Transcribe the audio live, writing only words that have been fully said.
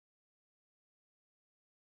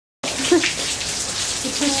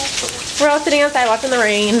We're all sitting outside watching the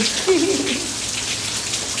rain.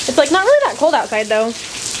 It's like not really that cold outside though.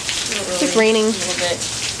 It's just raining. A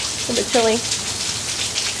little bit chilly.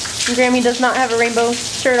 And Grammy does not have a rainbow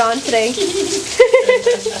shirt on today.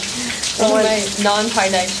 One of my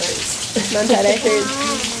non-tie-dye shirts. Non-tie-dye shirts.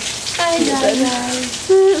 Hi,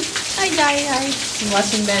 guys. I'm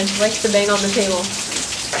watching Ben. She likes to bang on the table.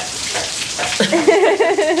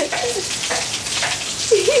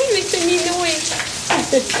 Makes a neat noise.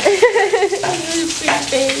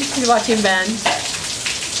 She's watching Ben.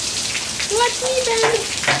 Watch me, Ben.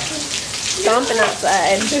 Stomping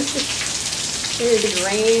outside. It's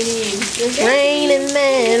raining. Raining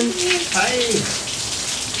man. Hi.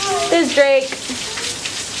 There's Drake.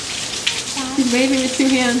 He's waving with two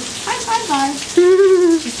hands. Bye.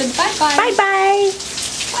 He said bye. Bye.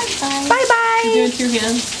 He's doing two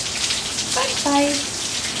hands. Bye.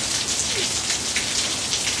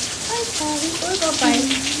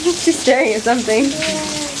 She's staring at something.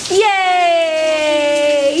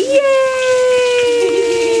 Yay! Yeah.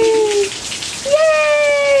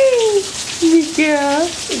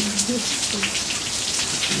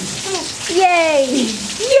 Yay!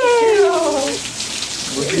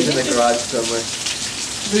 Lucy's in the garage somewhere.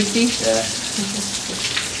 Lucy? Yeah.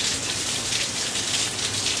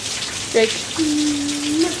 Drake.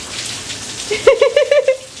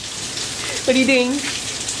 What are you doing?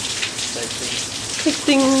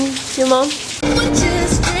 Texting your mom?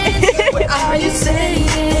 What are you saying?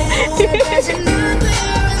 Imagine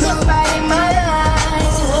nobody in my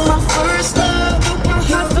life. My first love, my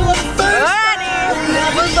first love.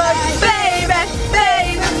 Never loved you, baby.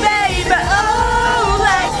 Oh,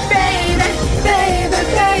 like baby.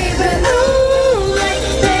 Oh, like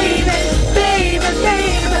baby.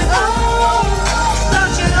 Oh,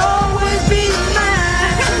 don't you always be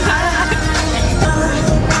mine?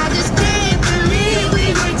 I just can't believe we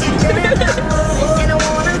were together. And I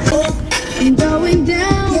wanna go going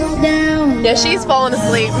down. Yeah, she's falling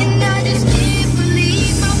asleep. And I just can't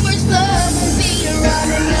believe my first love will be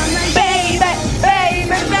around. And I'm like, baby.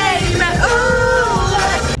 Oh,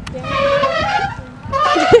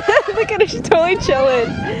 Look at her, she's totally chilling.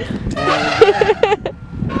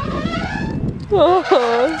 Oh,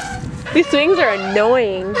 these swings are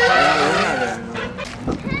annoying.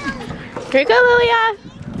 Here you go, Lilia.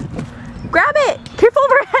 Grab it. Careful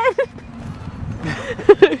of her head.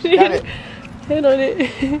 Got it. Head on it.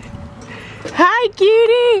 Hi,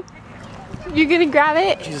 cutie. You gonna grab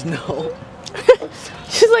it? She's no.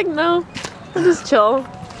 She's like, no. I'll just chill.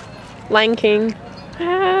 Lion King.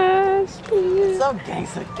 What's up,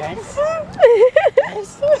 gangsta?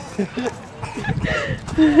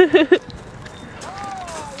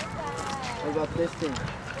 What about this thing?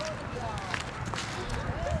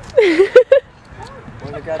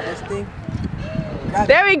 Wanna grab this thing? Grab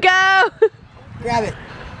There we go. Grab it.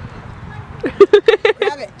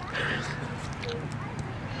 Grab it.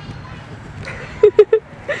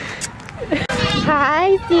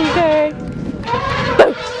 Hi, Caesar.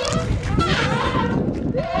 Boo.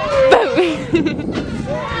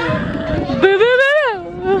 Boo, boo, boo.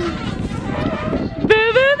 Boo,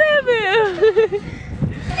 boo, boo, boo.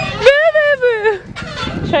 Boo, boo, boo.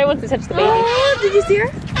 Charlie wants to touch the baby. Oh, did you see her?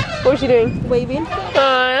 What was she doing? Waving.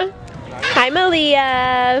 Hi,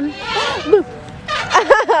 Malia. Boo.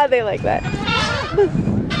 They like that.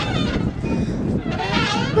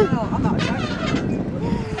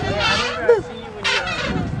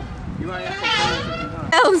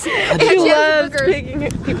 She loves picking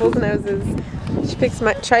people's noses. She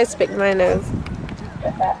tries to pick my nose.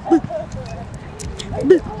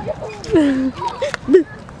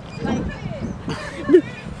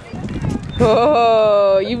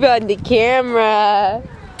 Oh, you on the camera.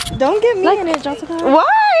 Don't get me in it, Jessica. Why?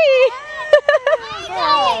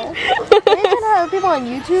 Ain't gonna have people on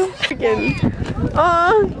YouTube?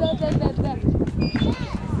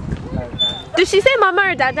 Does she say mama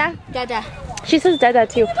or dada? Dada. She says dada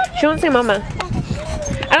too. She won't say mama.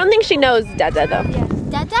 I don't think she knows dada though. Yeah.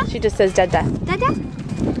 Dada? She just says dada. Dada?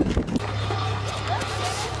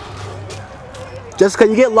 Jessica,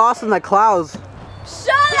 you get lost in the clouds.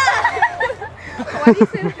 Shut up! Why do you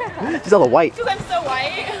say that? She's all white. Because I'm so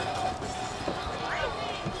white.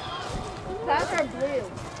 Clouds are blue.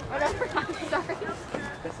 Whatever, I'm sorry.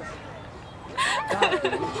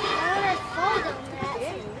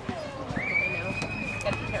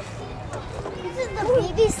 This is the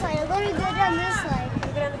baby slide. I'm going to go down this slide. You go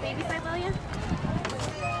down the baby side, Lilia?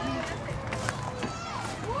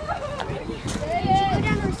 Did you go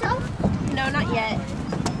down yourself? No, not yet.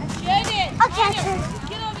 I'll catch her.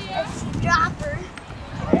 Let's drop her.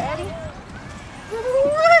 Ready?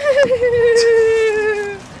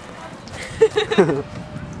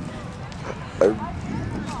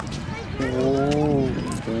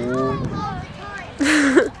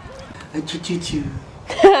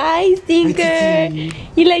 Hi, Stinker.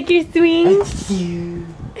 You like your swing? You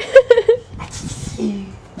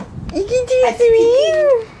can do a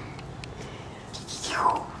swing.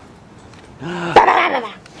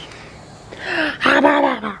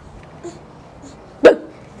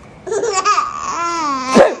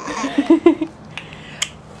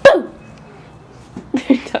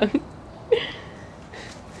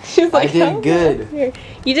 She's like, I did good.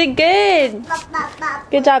 You did good.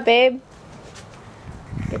 Good job, babe.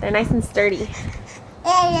 Okay, they're nice and sturdy.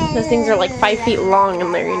 Those things are like 5 feet long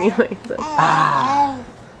in there anyway. So.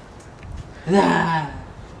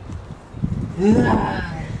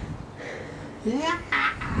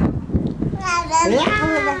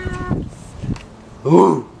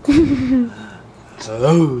 Ooh.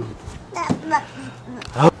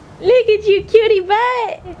 Look at you, cutie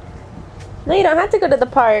butt. No, you don't have to go to the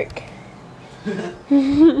park.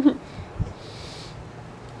 Where'd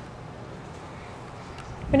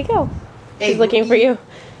he go? Hey, He's looking for you.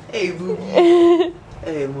 Hey, boo.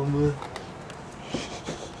 Hey, mama.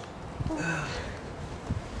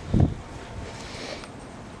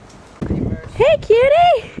 Hey,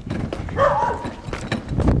 cutie!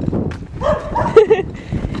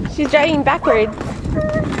 She's driving backwards.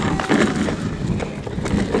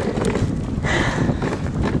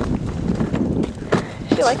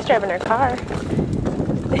 She likes driving her car. She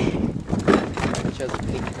has a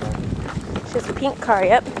pink car. She has a pink car,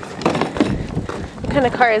 yep. What kind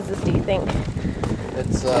of car is this, do you think?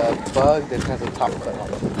 It's a bug that has a top cut on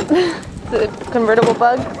it. It's a convertible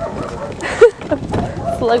bug?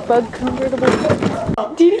 Slug bug convertible.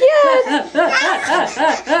 Do it again! Look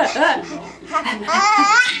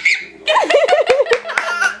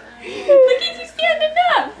at you standing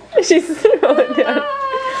up. She's throwing down.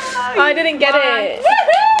 Oh, I didn't get it.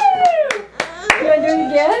 You want to do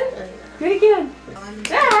it again? Do it again.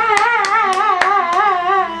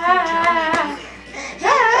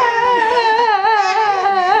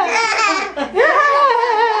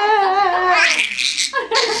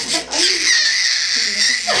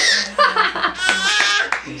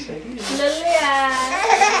 Lilia.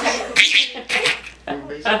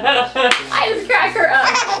 I just crack her up.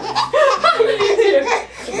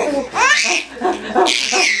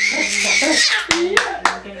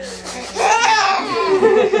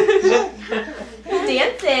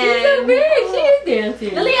 Dancing. She's so big. She is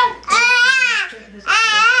dancing. Lilia.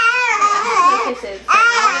 Kisses.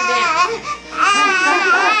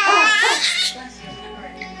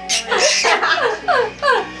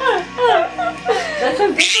 That's so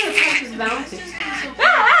good for the precious bouncy.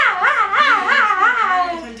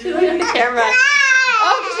 She's looking at the camera.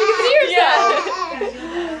 Oh, she can see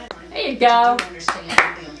herself. There you go.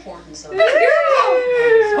 Big girl.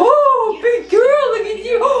 Oh, big girl. Look at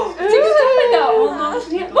you. Take a step though.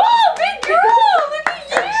 Oh, big girl. Look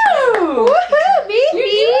at you. Woohoo,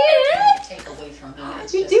 baby!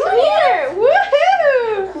 You're doing it.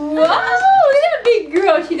 Woohoo. Wow, look at that big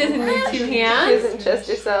girl. She doesn't need 2 She hands. doesn't trust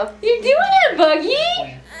herself. You're doing it,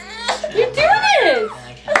 Buggy. You're doing it.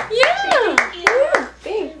 Yeah.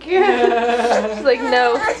 Thank you. She's like,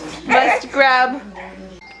 no, must grab.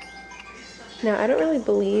 Now, I don't really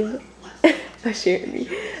believe, I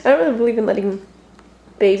don't really believe in letting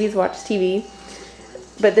babies watch TV,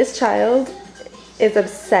 but this child is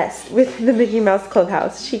obsessed with the Mickey Mouse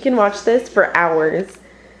Clubhouse. She can watch this for hours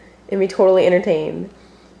and be totally entertained.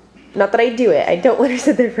 Not that I do it. I don't let her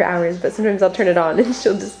sit there for hours, but sometimes I'll turn it on and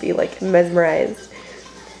she'll just be like mesmerized.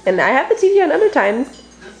 And I have the TV on other times,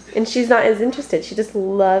 and she's not as interested. She just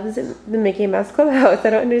loves the Mickey Mouse Clubhouse.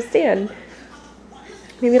 I don't understand.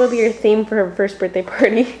 Maybe it'll be your theme for her first birthday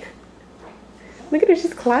party. Look at her,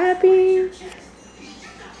 she's clapping.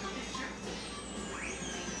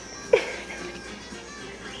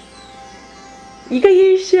 You got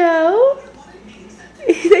your show?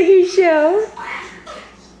 Is that your show?